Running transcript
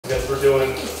we're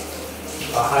doing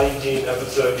a hygiene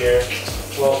episode here.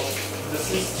 Well,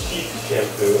 this is cheap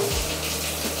shampoo.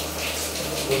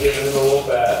 We'll give it a little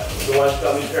bath. The wife's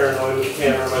got me paranoid with the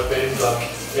camera in my face. I'm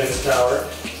in the shower.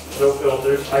 No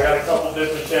filters. I got a couple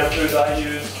different shampoos I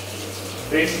use.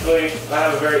 Basically, I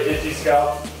have a very itchy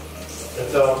scalp. And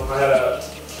so I had a,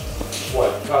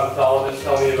 cosmetologist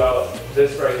tell me about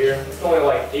this right here. It's only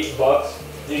like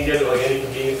 $8. You can get it like any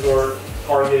convenience store,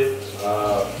 Target.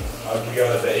 I'll be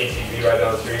going at the ATV right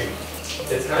down the street.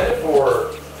 It's kind of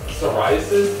for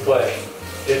psoriasis, but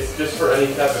it's just for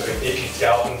any type of itchy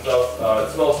scalp and stuff.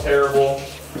 It smells terrible,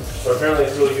 but apparently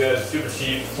it's really good. It's super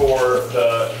cheap. For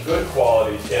the good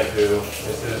quality shampoo,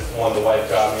 this is one the wife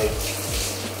got me.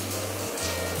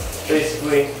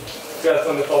 Basically, it's got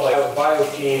something called like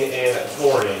biotin and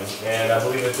taurine, and I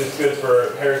believe it's just good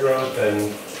for hair growth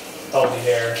and healthy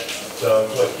hair. So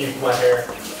it's what keeps my hair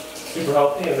super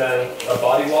healthy. And then a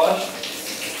body wash,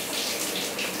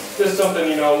 just something,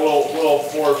 you know, a little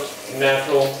more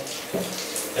natural.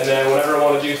 And then whenever I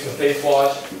want to do some face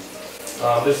wash,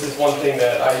 this is one thing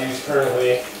that I use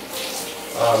currently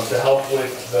to help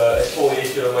with the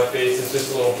exfoliation of my face. It's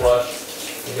just a little brush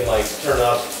you can like turn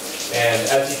up. And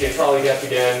as you can probably guess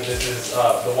again, this is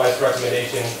the wife's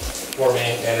recommendation for me,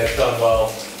 and it's done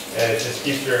well. And it just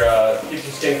keeps your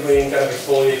skin clean, kind of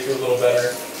exfoliates you a little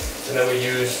better. And then we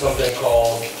use something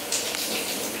called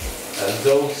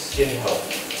Zoe Skin Health.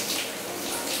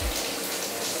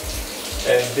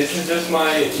 And this is just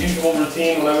my usual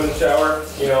routine when I'm in the shower.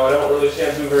 You know, I don't really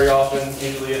shampoo very often.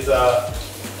 Usually it's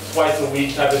twice a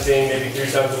week type of thing, maybe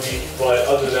 3 times a week. But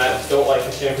other than that, don't like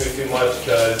to shampoo too much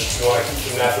because you want to keep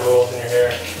some natural oils in your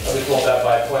hair. I've been told that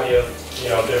by plenty of, you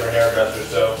know, different hairdressers.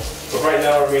 So, but right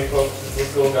now we're going to focus on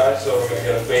this little guy, so we're going to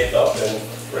get him bathed up and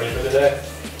ready for the day.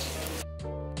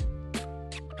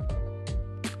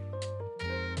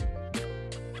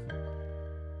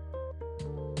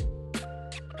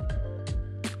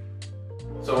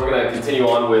 So we're going to continue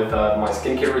on with my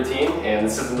skincare routine, and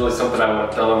this isn't really something I would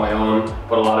have done on my own,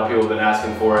 but a lot of people have been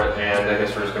asking for it, and I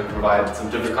guess we're just going to provide some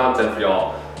different content for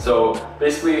y'all. So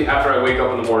basically, after I wake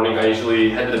up in the morning, I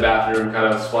usually head to the bathroom,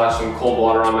 kind of splash some cold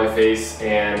water on my face,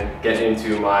 and get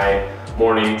into my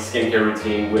morning skincare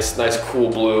routine with this nice cool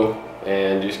blue,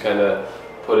 and just kind of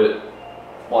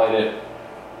line it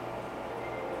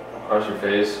across your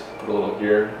face, put a little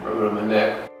here, rub it on my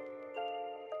neck.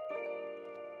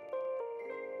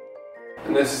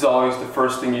 And this is always the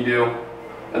first thing you do.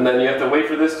 And then you have to wait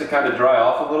for this to kind of dry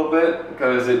off a little bit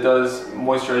because it does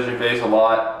moisturize your face a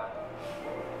lot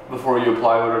before you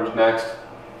apply whatever's next.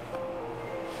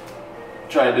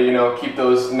 Trying to, you know, keep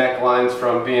those necklines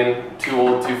from being too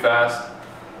old too fast.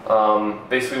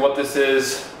 Basically what this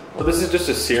is, well, this is just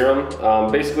a serum.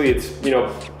 Basically it's, you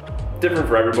know, different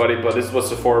for everybody, but this is what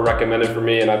Sephora recommended for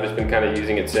me, and I've just been kind of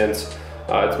using it since.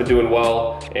 It's been doing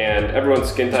well, and everyone's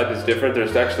skin type is different.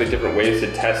 There's actually different ways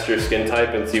to test your skin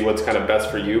type and see what's kind of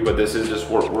best for you, but this is just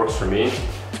what works for me.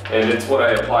 And it's what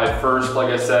I apply first, like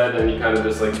I said, and you kind of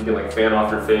just like, you can like fan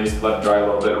off your face, let it dry a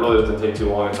little bit. It really doesn't take too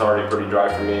long. It's already pretty dry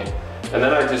for me. And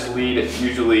then I just lead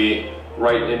usually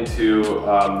right into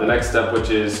the next step, which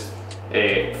is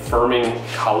a firming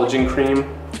collagen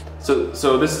cream.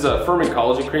 So this is a firming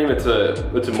collagen cream. It's a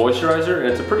moisturizer, and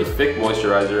it's a pretty thick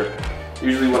moisturizer.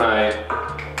 Usually when I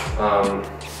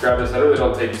grab this, I really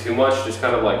don't take too much, just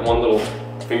kind of like one little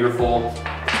fingerful.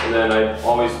 And then I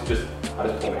just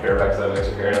pull my hair back because I have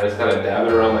extra hair, and I just kind of dab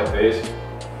it around my face.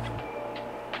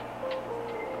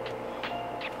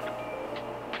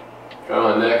 Try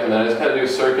on my neck, and then I just kind of do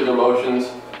circular motions.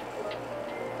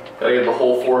 Gotta get the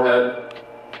whole forehead.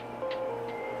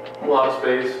 A lot of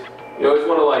space. You always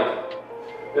want to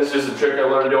like, this is just a trick I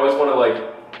learned, you always want to like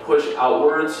push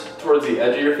outwards towards the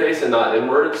edge of your face and not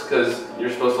inwards, because you're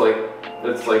supposed to like,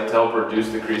 it's like to help reduce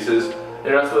the creases.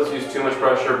 You're not supposed to use too much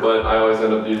pressure, but I always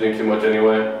end up using too much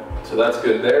anyway. So that's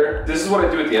good there. This is what I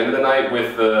do at the end of the night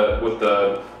with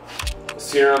the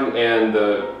serum and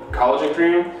the collagen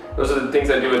cream. Those are the things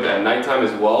I do at nighttime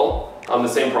as well. The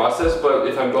same process, but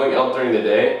if I'm going out during the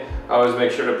day, I always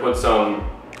make sure to put some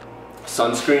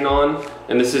sunscreen on.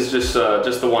 And this is just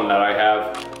the one that I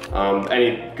have.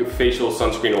 Any facial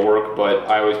sunscreen will work, but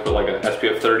I always put like an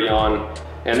SPF 30 on.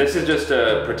 And this is just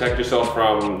to protect yourself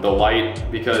from the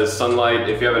light, because sunlight,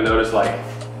 if you haven't noticed, like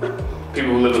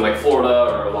people who live in like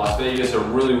Florida or Las Vegas or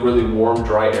really, really warm,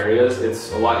 dry areas,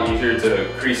 it's a lot easier to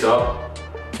crease up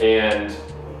and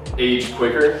age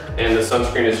quicker. And the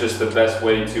sunscreen is just the best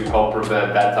way to help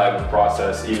prevent that type of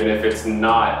process. Even if it's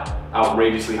not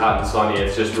outrageously hot and sunny,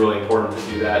 it's just really important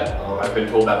to do that. I've been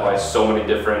told that by so many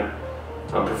different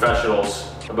professionals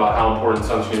about how important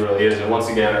sunscreen really is. And once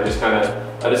again, I just kind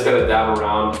of I just gotta dab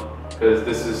around because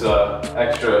this is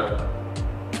extra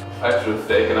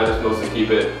thick, and I just mostly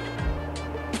keep it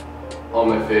on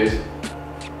my face,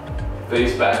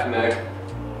 back, neck.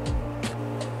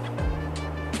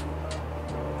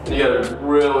 And you gotta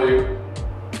really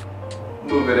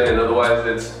move it in, otherwise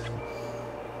it's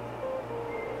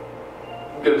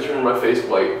gonna turn my face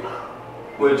white,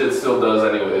 which it still does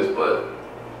anyways, but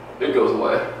it goes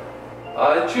away.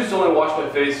 I choose to only wash my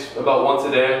face about once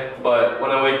a day, but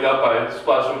when I wake up I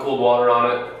splash some cold water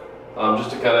on it,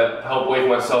 just to kind of help wake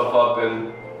myself up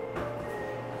and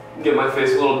get my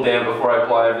face a little damp before I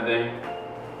apply everything.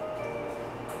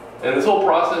 And this whole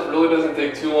process really doesn't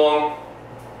take too long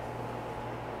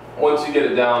once you get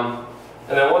it down.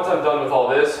 And then once I'm done with all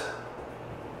this,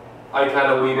 I kind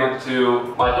of lead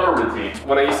into my hair routine.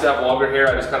 When I used to have longer hair,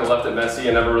 I just kind of left it messy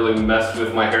and never really messed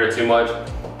with my hair too much.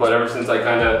 But ever since I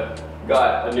kind of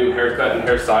got a new haircut and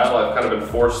hairstyle, I've kind of been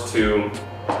forced to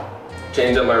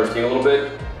change up my routine a little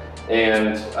bit.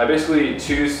 And I basically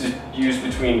choose to use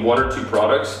between 1 or 2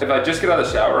 products. If I just get out of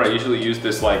the shower, I usually use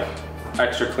this like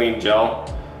extra clean gel,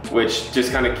 which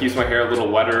just kind of keeps my hair a little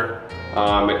wetter.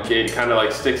 It kind of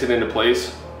like sticks it into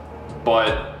place.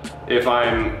 But if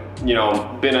I'm, you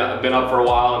know, been up for a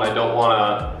while and I don't want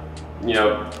to, you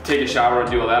know, take a shower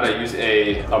and do all that, I use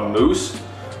a mousse,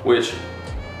 which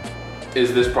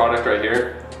is this product right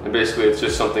here. And basically it's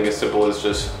just something as simple as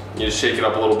you just shake it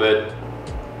up a little bit.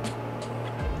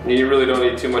 And you really don't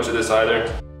need too much of this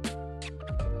either.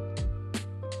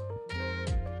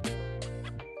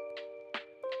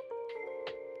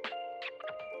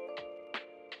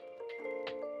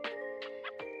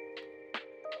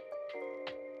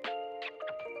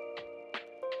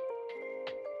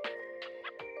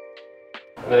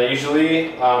 And then usually,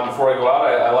 before I go out,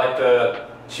 I like to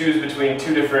choose between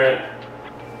 2 different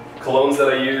colognes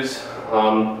that I use.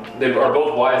 They are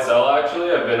both YSL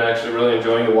actually. I've been actually really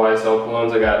enjoying the YSL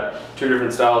colognes. I got 2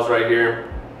 different styles right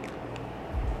here.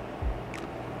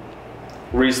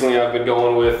 Recently I've been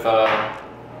going with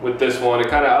this one.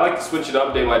 I like to switch it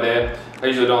up day by day. I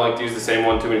usually don't like to use the same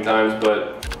one too many times,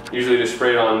 but usually just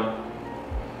spray it on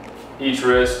each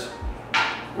wrist,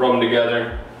 rub them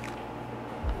together,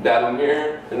 dab them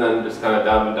here, and then just kind of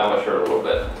dab them down my shirt a little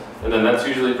bit. And then that's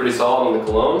usually pretty solid on the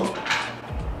cologne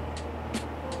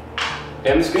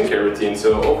and the skincare routine.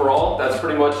 So overall, that's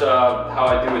pretty much how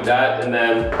I do with that. And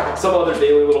then some other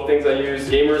daily little things I use.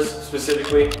 Gamers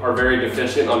specifically are very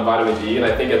deficient on vitamin D, and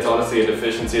I think it's honestly a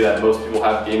deficiency that most people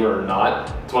have, gamer or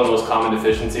not. It's one of the most common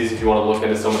deficiencies if you want to look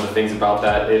into some of the things about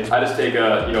that. I just take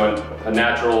a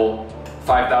natural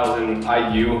 5,000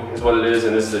 IU is what it is,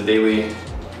 and this is a daily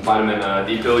vitamin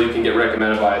D pill you can get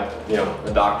recommended by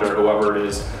a doctor or whoever it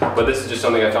is, but this is just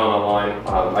something I found online.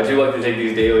 I do like to take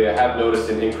these daily. I have noticed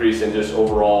an increase in just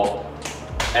overall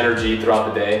energy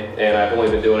throughout the day, and I've only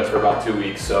been doing it for about 2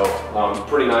 weeks, so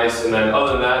pretty nice. And then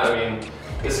other than that, I mean,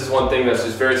 this is one thing that's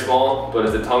just very small, but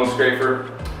it's a tongue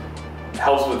scraper.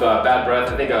 Helps with bad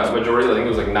breath. I think majority, I think it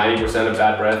was like 90% of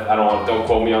bad breath. Don't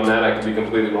quote me on that, I could be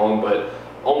completely wrong, but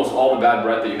almost all the bad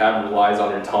breath that you have relies on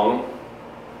your tongue.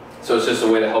 So it's just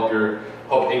a way to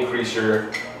help increase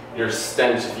your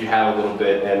stench if you have a little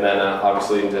bit, and then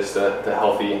obviously just the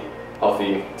healthy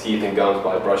teeth and gums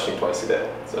by brushing twice a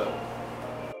day. So.